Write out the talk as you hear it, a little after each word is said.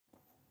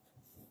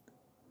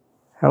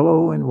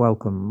Hello and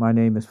welcome. My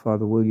name is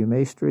Father William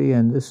Maestri,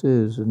 and this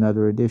is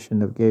another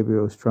edition of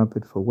Gabriel's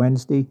Trumpet for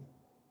Wednesday,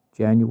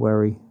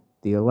 January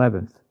the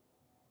 11th.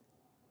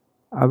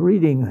 Our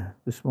reading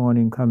this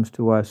morning comes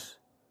to us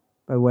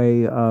by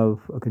way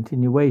of a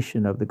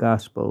continuation of the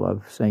Gospel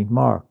of St.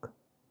 Mark,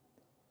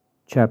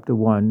 chapter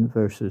 1,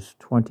 verses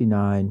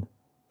 29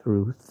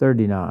 through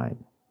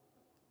 39.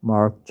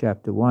 Mark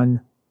chapter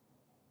 1,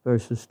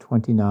 verses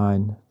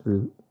 29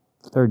 through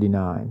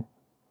 39.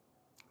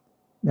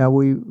 Now,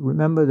 we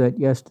remember that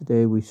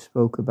yesterday we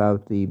spoke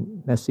about the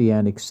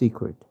messianic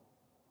secret.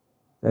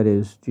 That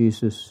is,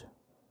 Jesus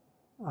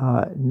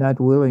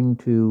not willing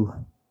to,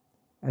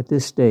 at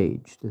this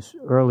stage, this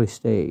early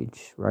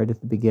stage, right at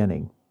the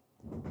beginning,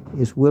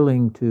 is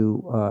willing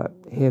to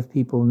have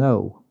people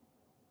know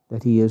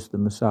that he is the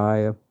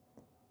Messiah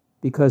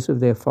because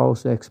of their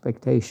false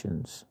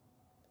expectations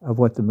of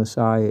what the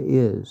Messiah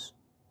is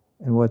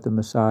and what the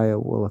Messiah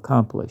will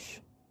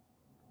accomplish.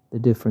 The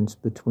difference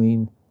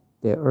between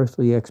their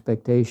earthly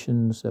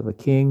expectations of a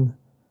king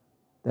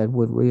that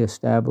would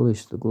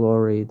reestablish the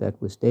glory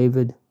that was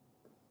David,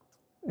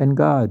 and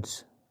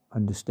God's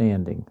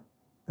understanding,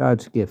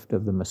 God's gift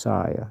of the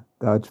Messiah,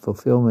 God's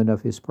fulfillment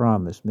of his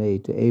promise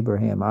made to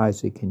Abraham,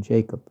 Isaac, and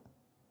Jacob.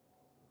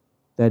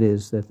 That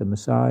is, that the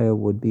Messiah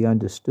would be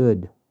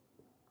understood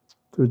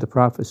through the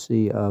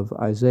prophecy of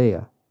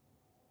Isaiah.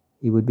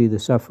 He would be the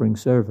suffering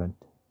servant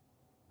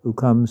who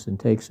comes and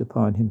takes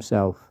upon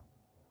himself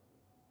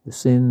the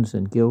sins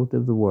and guilt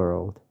of the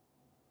world,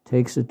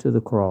 takes it to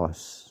the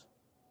cross,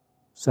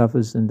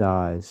 suffers and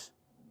dies,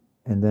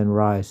 and then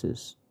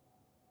rises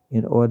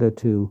in order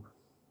to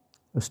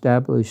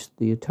establish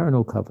the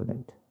eternal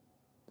covenant,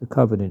 the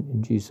covenant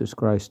in Jesus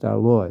Christ our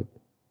Lord,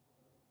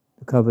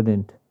 the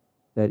covenant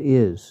that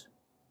is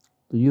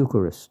the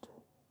Eucharist,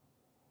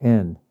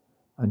 and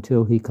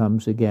until he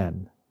comes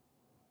again,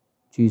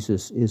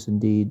 Jesus is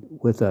indeed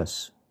with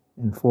us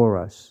and for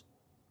us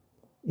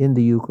in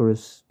the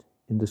Eucharist,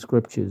 in the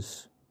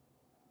Scriptures,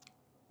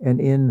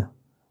 and in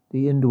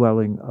the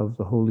indwelling of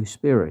the Holy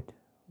Spirit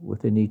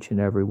within each and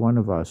every one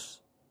of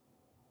us.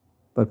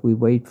 But we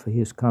wait for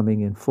his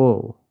coming in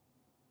full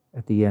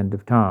at the end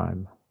of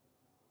time.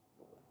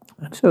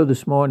 And so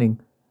this morning,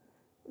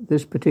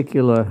 this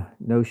particular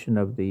notion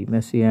of the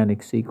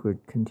messianic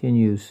secret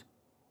continues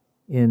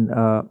in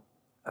a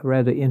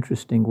rather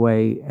interesting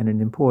way and an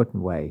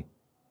important way.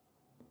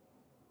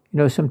 You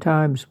know,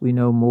 sometimes we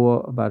know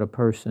more about a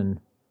person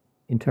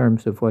in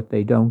terms of what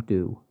they don't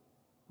do,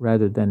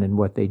 rather than in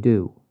what they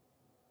do.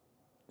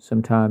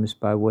 Sometimes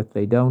by what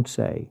they don't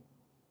say,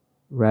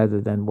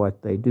 rather than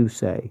what they do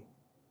say.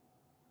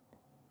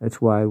 That's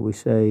why we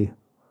say,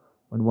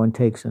 when one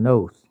takes an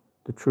oath,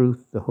 the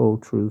truth, the whole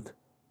truth,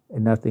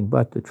 and nothing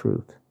but the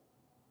truth.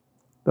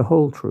 The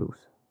whole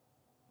truth.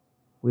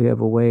 We have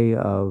a way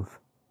of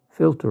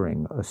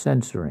filtering or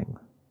censoring,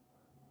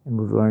 and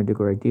we've learned a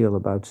great deal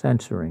about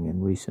censoring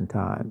in recent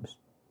times.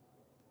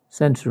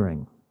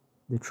 Censoring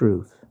the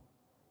truth.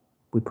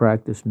 We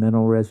practice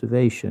mental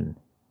reservation,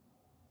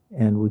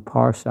 and we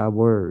parse our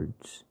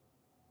words.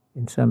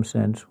 In some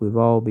sense, we've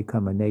all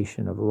become a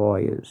nation of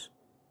lawyers.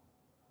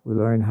 We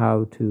learn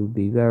how to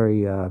be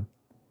very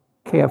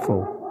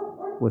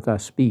careful with our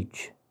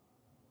speech,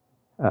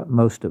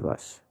 most of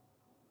us.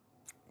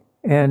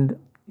 And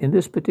in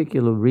this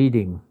particular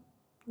reading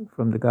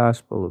from the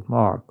Gospel of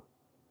Mark,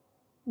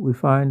 we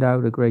find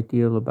out a great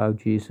deal about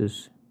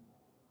Jesus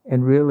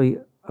and really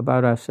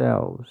about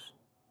ourselves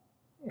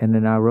and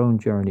in our own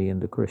journey in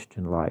the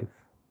Christian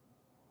life,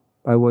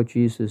 by what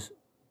Jesus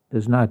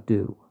does not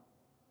do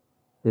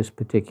this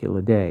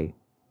particular day.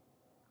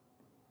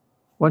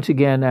 Once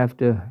again,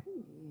 after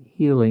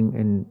healing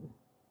and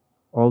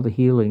all the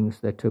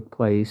healings that took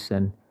place,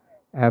 and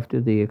after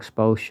the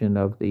expulsion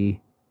of the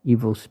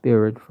evil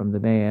spirit from the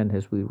man,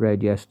 as we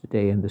read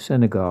yesterday in the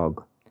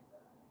synagogue,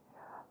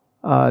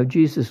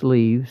 Jesus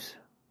leaves,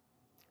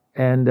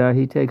 and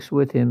he takes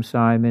with him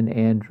Simon,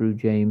 Andrew,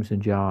 James,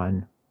 and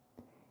John.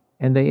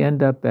 And they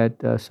end up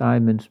at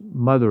Simon's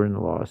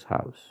mother-in-law's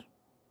house.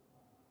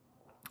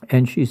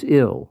 And she's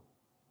ill.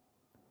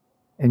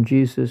 And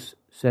Jesus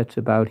sets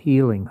about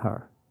healing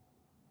her.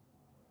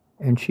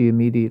 And she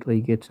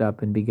immediately gets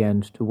up and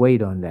begins to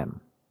wait on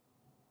them.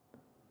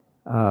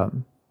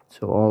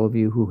 So all of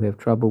you who have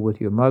trouble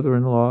with your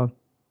mother-in-law,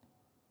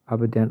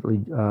 evidently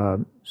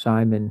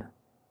Simon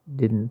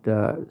didn't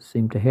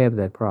seem to have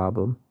that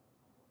problem.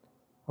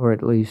 Or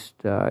at least,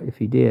 if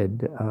he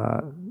did,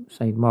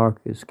 St. Mark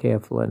is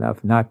careful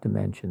enough not to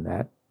mention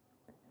that.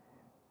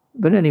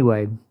 But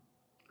anyway,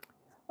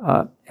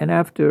 and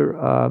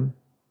after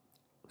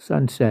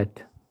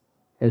sunset,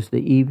 as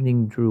the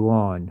evening drew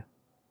on,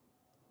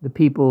 the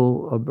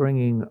people are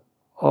bringing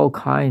all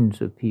kinds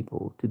of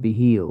people to be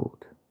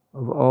healed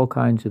of all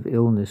kinds of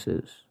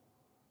illnesses,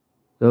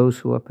 those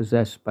who are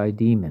possessed by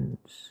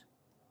demons.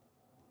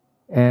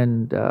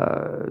 And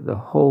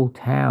the whole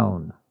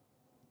town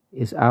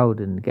is out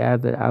and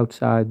gathered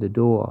outside the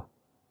door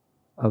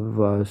of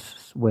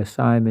where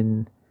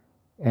Simon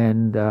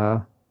and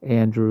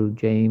Andrew,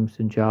 James,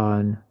 and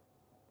John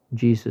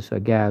Jesus are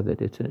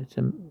gathered. It's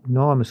an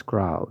enormous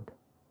crowd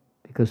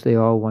because they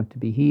all want to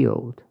be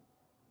healed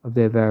of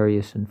their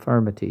various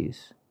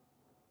infirmities.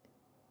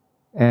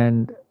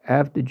 And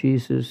after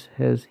Jesus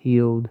has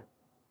healed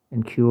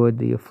and cured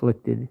the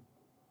afflicted,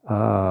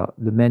 the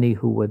many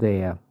who were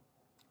there,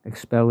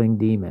 expelling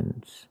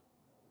demons,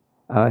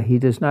 he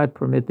does not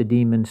permit the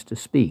demons to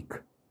speak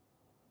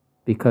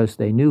because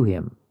they knew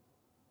him.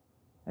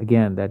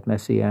 Again, that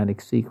messianic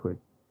secret.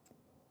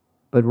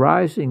 But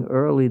rising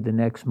early the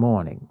next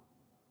morning,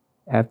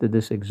 after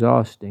this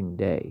exhausting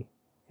day,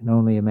 you can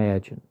only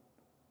imagine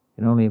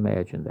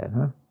that,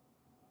 huh?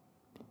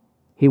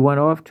 He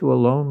went off to a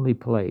lonely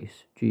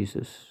place,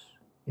 Jesus,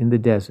 in the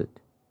desert,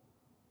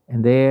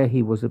 and there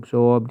he was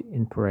absorbed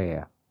in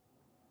prayer.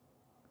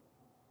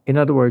 In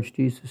other words,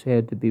 Jesus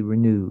had to be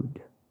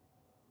renewed.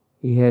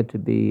 He had to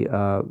be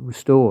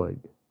restored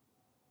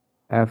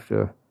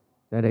after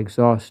that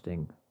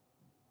exhausting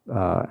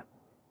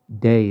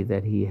day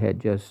that he had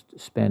just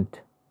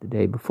spent the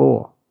day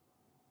before.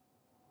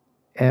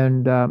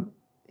 And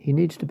he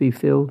needs to be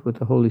filled with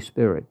the Holy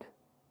Spirit,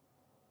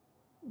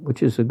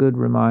 which is a good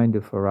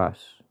reminder for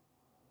us.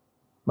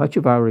 Much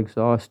of our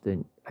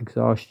exhaustion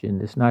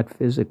is not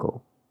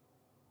physical.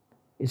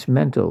 It's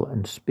mental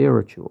and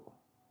spiritual.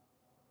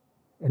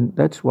 And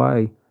that's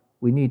why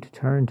we need to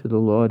turn to the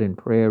Lord in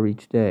prayer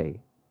each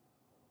day.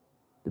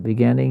 The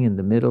beginning and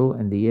the middle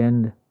and the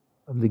end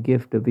of the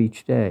gift of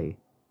each day.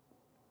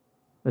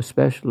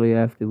 Especially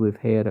after we've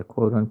had a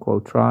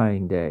quote-unquote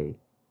trying day.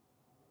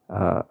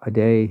 A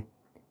day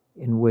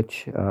in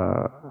which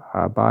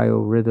our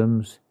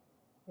biorhythms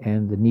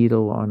and the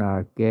needle on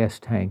our gas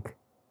tank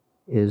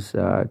is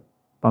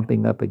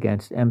bumping up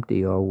against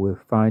empty, or we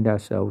find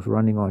ourselves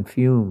running on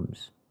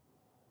fumes.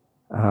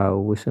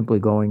 We're simply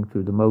going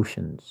through the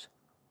motions.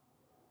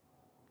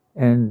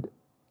 And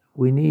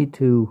we need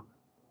to,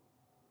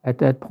 at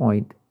that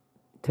point,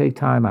 take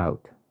time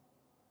out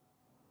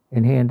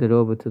and hand it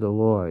over to the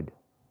Lord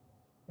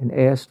and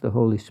ask the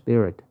Holy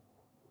Spirit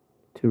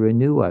to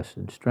renew us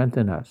and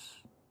strengthen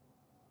us.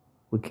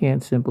 We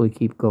can't simply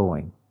keep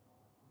going.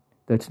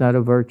 That's not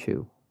a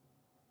virtue.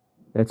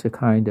 That's a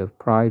kind of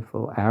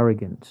prideful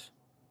arrogance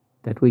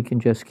that we can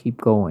just keep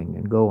going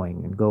and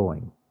going and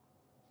going.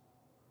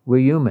 We're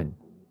human,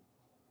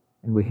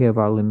 and we have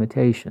our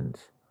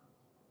limitations,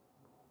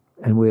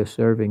 and we are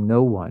serving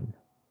no one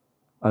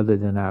other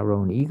than our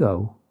own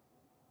ego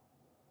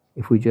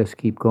if we just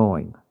keep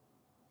going.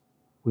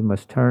 We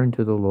must turn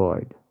to the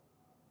Lord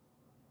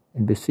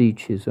and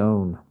beseech his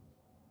own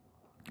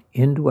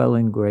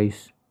indwelling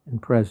grace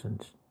and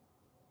presence,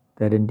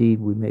 that indeed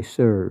we may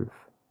serve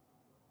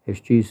as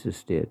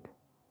Jesus did.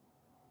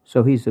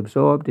 So he's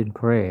absorbed in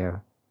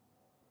prayer,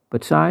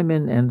 but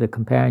Simon and the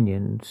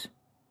companions,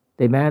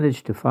 they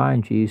manage to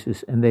find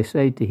Jesus, and they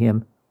say to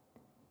him,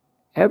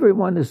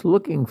 "Everyone is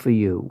looking for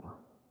you."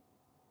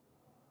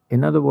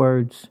 In other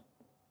words,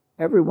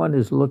 everyone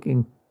is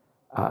looking,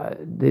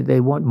 they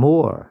want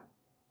more.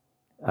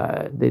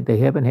 They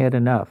haven't had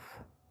enough.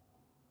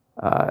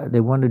 They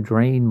want to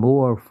drain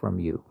more from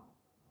you,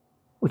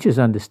 which is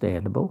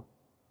understandable.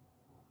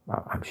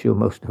 I'm sure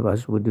most of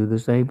us would do the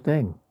same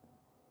thing.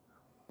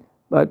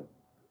 But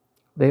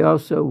they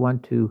also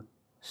want to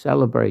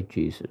celebrate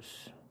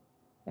Jesus.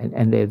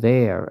 And they're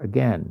there,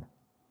 again,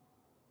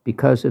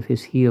 because of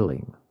his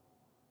healing,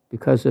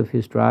 because of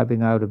his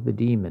driving out of the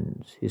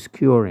demons, his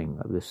curing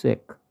of the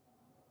sick.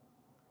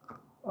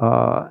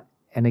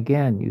 And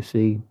again, you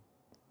see,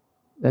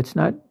 that's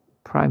not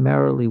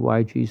primarily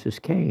why Jesus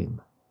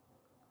came.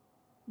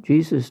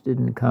 Jesus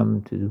didn't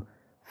come to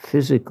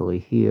physically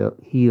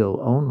heal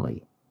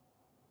only.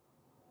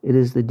 It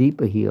is the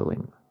deeper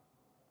healing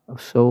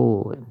of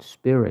soul and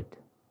spirit,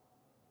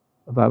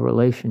 of our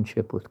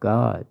relationship with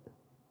God.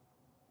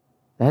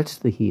 That's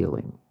the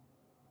healing.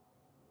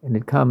 And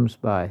it comes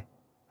by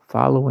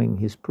following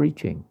his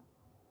preaching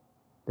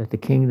that the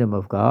kingdom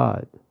of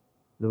God,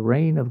 the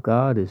reign of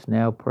God, is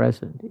now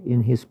present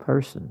in his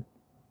person.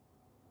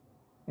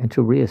 And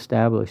to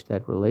reestablish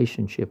that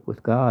relationship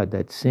with God,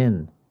 that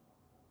sin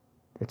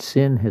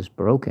has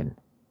broken.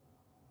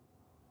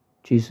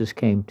 Jesus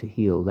came to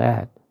heal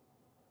that.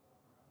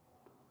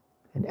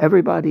 And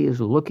everybody is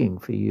looking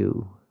for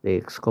you. They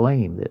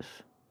exclaim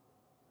this,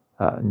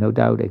 no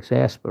doubt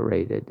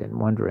exasperated and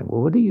wondering,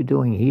 well, what are you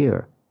doing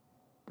here?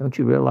 Don't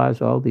you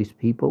realize all these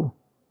people?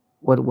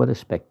 What a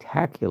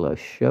spectacular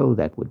show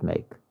that would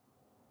make.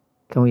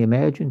 Can we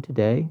imagine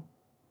today?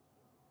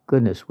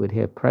 Goodness, we'd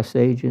have press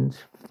agents,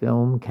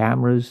 film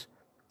cameras,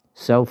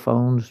 cell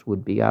phones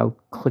would be out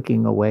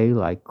clicking away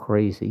like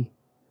crazy.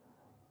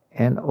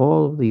 And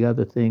all of the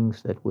other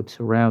things that would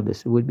surround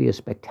this. It would be a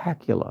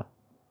spectacular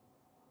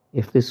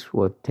if this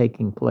were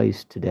taking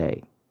place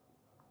today.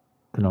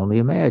 Can only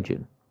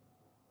imagine.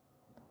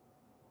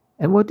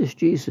 And what does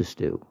Jesus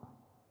do?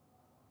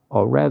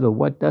 Or rather,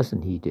 what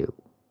doesn't he do?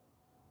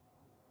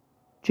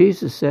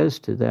 Jesus says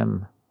to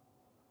them,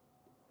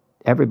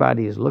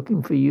 everybody is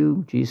looking for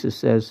you. Jesus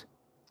says,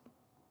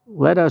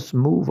 let us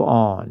move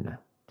on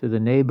to the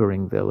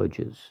neighboring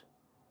villages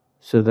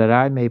so that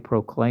I may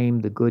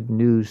proclaim the good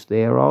news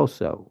there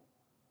also.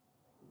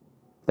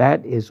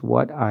 That is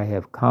what I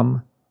have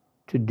come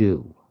to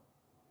do.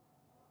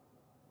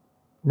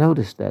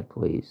 Notice that,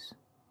 please.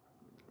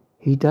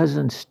 He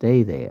doesn't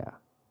stay there.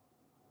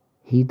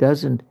 He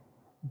doesn't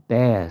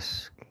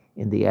bask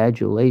in the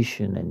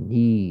adulation and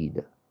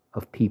need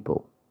of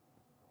people.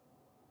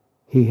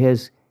 He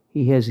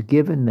has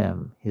given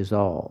them his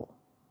all.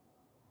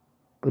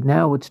 But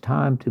now it's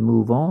time to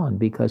move on,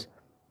 because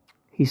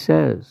he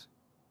says,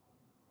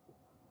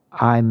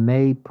 I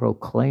may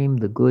proclaim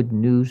the good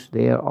news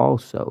there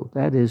also,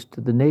 that is, to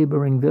the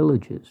neighboring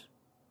villages.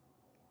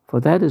 For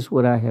that is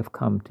what I have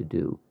come to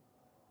do,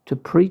 to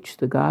preach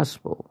the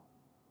gospel.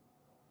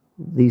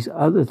 These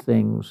other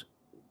things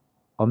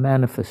are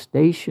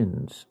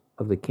manifestations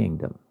of the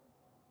kingdom.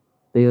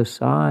 They are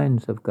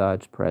signs of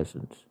God's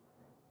presence,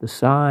 the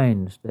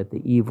signs that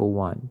the evil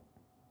one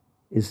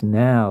is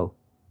now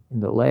in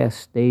the last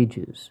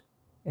stages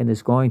and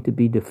is going to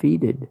be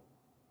defeated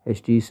as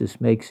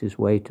Jesus makes his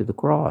way to the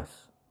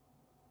cross.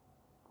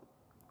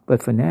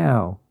 But for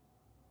now,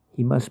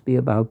 he must be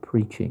about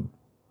preaching.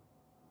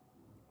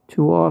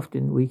 Too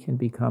often we can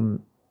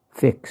become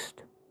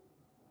fixed.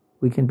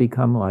 We can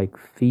become like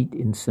feet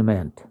in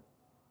cement,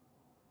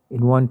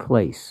 in one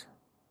place,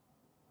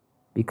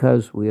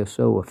 because we are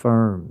so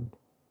affirmed,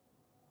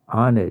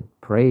 honored,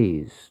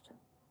 praised.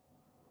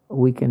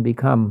 We can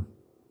become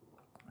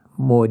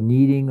more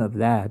needing of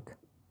that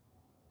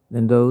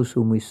than those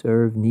whom we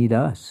serve need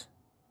us.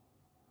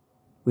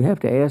 We have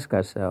to ask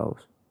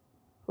ourselves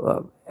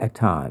at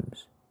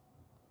times,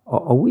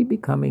 are we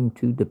becoming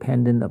too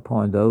dependent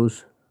upon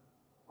those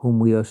whom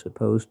we are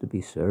supposed to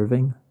be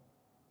serving?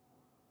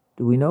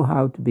 Do we know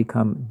how to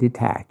become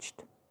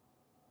detached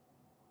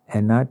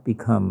and not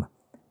become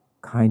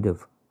kind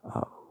of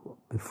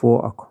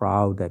before a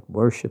crowd that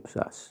worships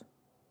us?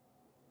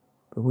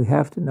 But we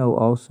have to know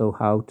also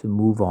how to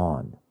move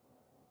on.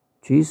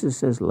 Jesus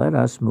says, let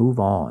us move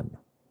on.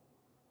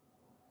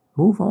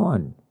 Move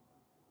on.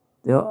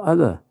 There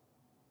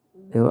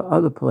are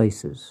other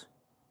places,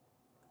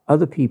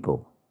 other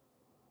people,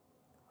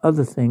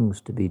 other things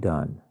to be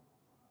done.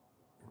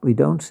 We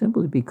don't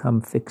simply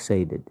become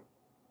fixated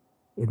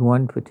in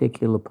one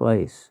particular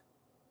place.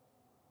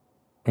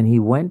 And he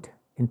went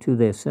into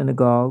their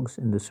synagogues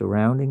in the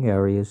surrounding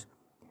areas,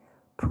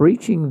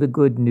 preaching the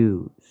good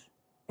news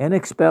and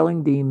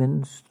expelling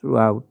demons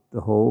throughout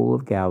the whole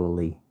of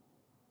Galilee.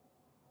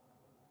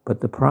 But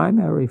the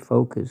primary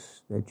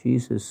focus that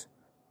Jesus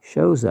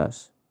shows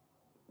us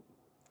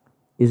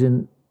is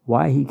in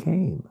why he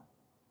came,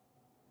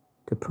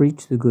 to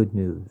preach the good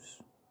news,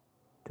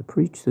 to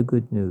preach the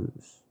good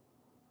news.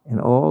 And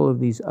all of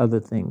these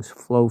other things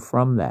flow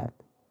from that.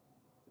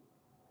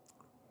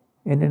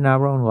 And in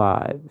our own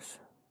lives,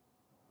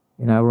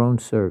 in our own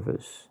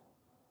service,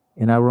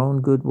 in our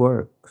own good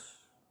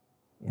works,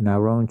 in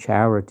our own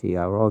charity,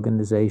 our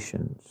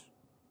organizations,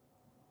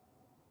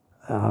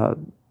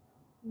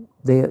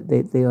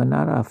 they are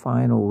not our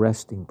final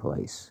resting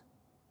place.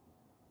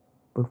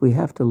 But we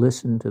have to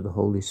listen to the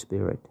Holy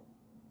Spirit.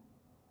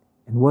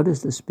 And what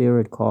is the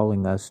Spirit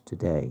calling us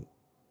today?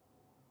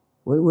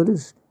 What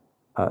is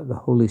the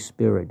Holy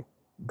Spirit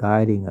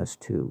guiding us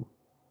to?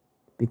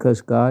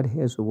 Because God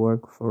has a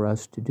work for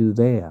us to do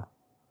there.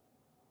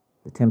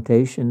 The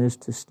temptation is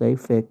to stay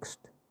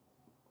fixed,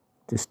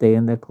 to stay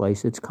in that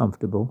place. It's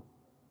comfortable.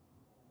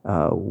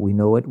 We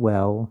know it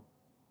well.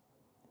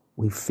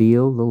 We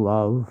feel the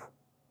love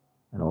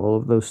and all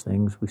of those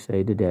things we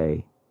say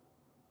today.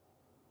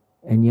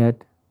 And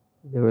yet,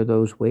 there are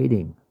those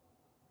waiting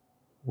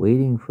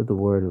for the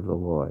word of the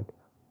Lord,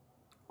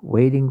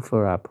 waiting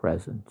for our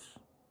presence,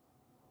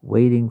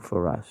 waiting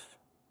for us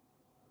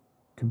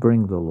to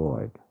bring the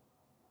Lord.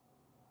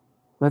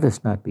 Let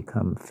us not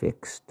become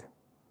fixed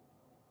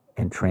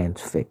and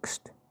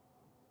transfixed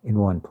in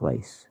one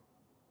place,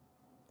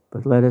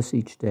 but let us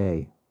each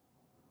day,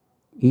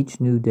 each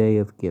new day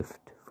of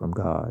gift from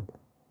God,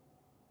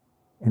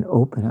 and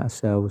open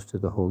ourselves to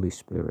the Holy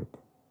Spirit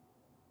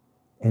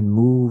and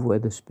move where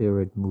the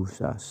Spirit moves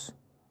us.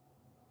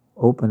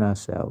 Open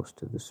ourselves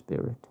to the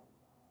Spirit.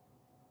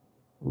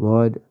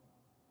 Lord,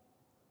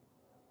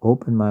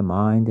 open my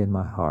mind and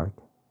my heart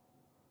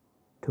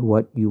to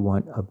what you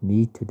want of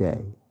me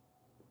today,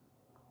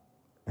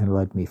 and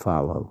let me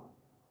follow.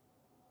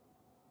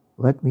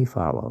 Let me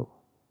follow.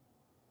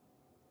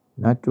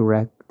 Not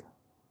direct,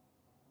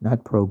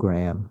 not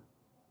program,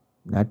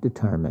 not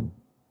determine,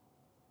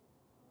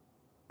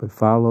 but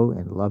follow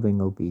in loving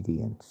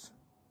obedience.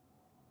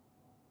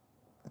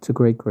 It's a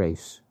great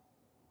grace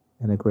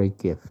and a great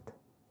gift.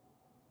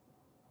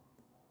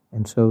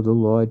 And so the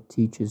Lord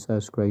teaches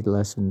us great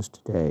lessons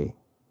today,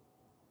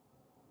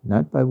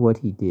 not by what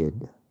he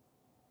did,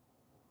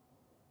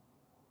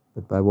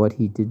 but by what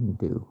he didn't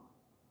do.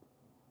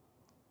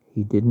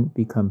 He didn't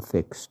become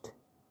fixed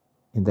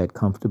in that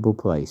comfortable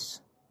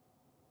place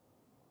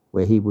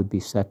where he would be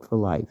set for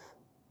life,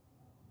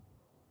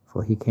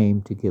 for he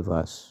came to give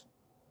us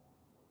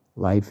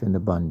life in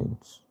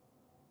abundance,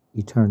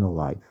 eternal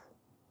life.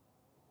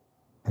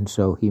 And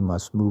so he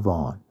must move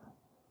on.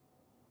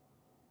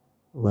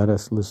 Let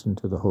us listen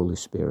to the Holy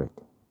Spirit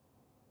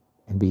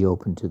and be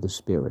open to the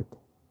Spirit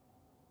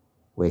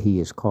where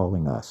He is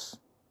calling us,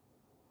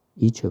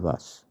 each of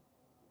us,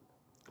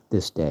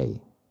 this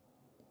day.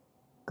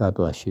 God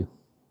bless you.